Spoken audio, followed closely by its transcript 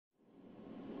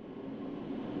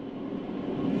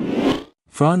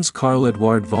Franz Karl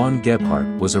Eduard von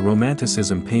Gebhardt was a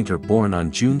Romanticism painter born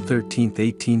on June 13,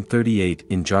 1838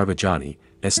 in Jārvaģāni,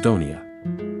 Estonia.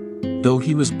 Though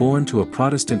he was born to a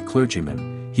Protestant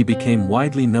clergyman, he became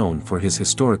widely known for his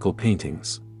historical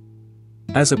paintings.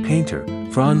 As a painter,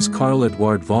 Franz Karl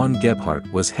Eduard von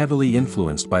Gebhardt was heavily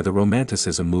influenced by the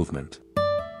Romanticism movement.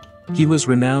 He was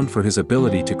renowned for his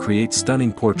ability to create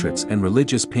stunning portraits and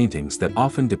religious paintings that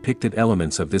often depicted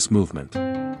elements of this movement.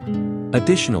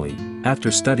 Additionally,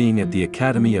 after studying at the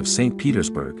Academy of St.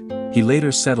 Petersburg, he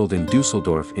later settled in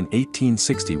Dusseldorf in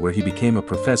 1860 where he became a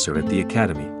professor at the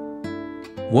Academy.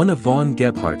 One of von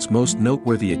Gebhardt's most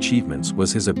noteworthy achievements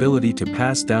was his ability to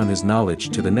pass down his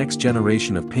knowledge to the next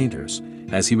generation of painters,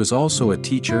 as he was also a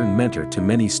teacher and mentor to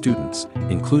many students,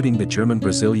 including the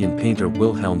German-Brazilian painter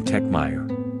Wilhelm Techmeyer.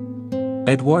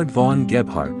 Eduard von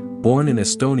Gebhardt, born in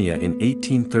Estonia in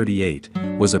 1838,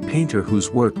 was a painter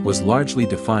whose work was largely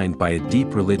defined by a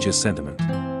deep religious sentiment.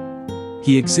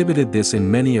 He exhibited this in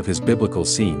many of his biblical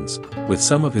scenes, with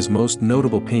some of his most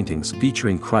notable paintings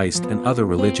featuring Christ and other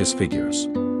religious figures.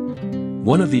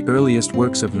 One of the earliest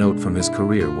works of note from his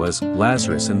career was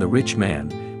Lazarus and the Rich Man,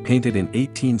 painted in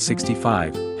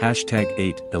 1865,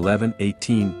 #8, 11,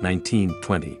 18, 19,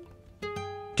 20.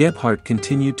 Gebhardt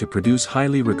continued to produce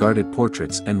highly regarded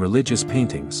portraits and religious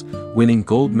paintings, winning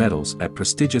gold medals at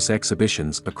prestigious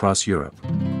exhibitions across Europe.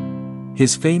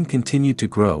 His fame continued to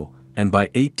grow, and by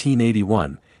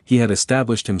 1881, he had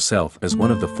established himself as one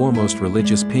of the foremost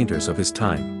religious painters of his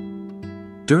time.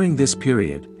 During this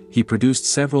period, he produced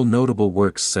several notable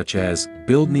works such as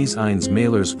Bildnis eines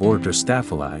Malers vor der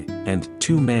Staffel and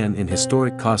Two Men in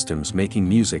Historic Costumes Making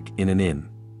Music in an Inn.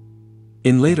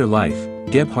 In later life,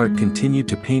 Gebhardt continued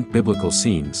to paint biblical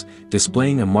scenes,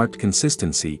 displaying a marked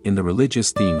consistency in the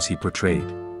religious themes he portrayed.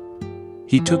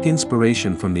 He took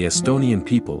inspiration from the Estonian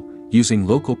people, using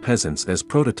local peasants as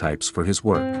prototypes for his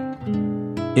work.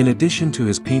 In addition to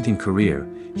his painting career,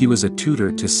 he was a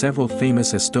tutor to several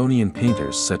famous Estonian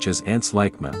painters such as Ants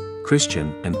Laikmaa,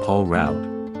 Christian and Paul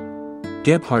Raud.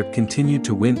 Gebhardt continued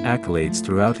to win accolades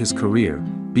throughout his career,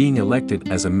 being elected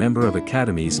as a member of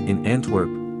academies in Antwerp,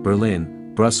 Berlin,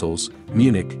 Brussels,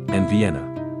 Munich, and Vienna.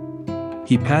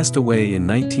 He passed away in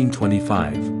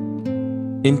 1925.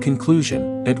 In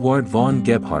conclusion, Eduard von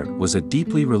Gebhardt was a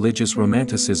deeply religious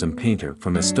Romanticism painter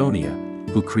from Estonia,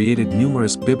 who created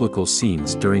numerous biblical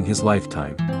scenes during his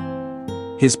lifetime.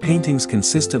 His paintings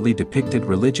consistently depicted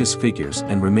religious figures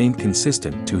and remained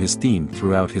consistent to his theme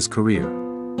throughout his career.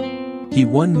 He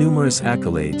won numerous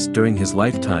accolades during his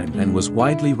lifetime and was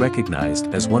widely recognized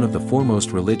as one of the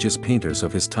foremost religious painters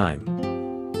of his time.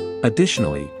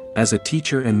 Additionally, as a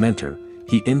teacher and mentor,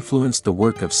 he influenced the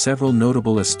work of several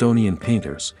notable Estonian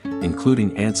painters,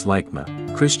 including Ants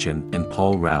Laikmaa, Christian and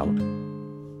Paul Raud.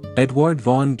 Eduard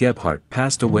von Gebhardt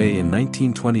passed away in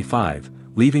 1925,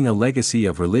 leaving a legacy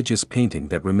of religious painting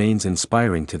that remains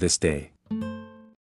inspiring to this day.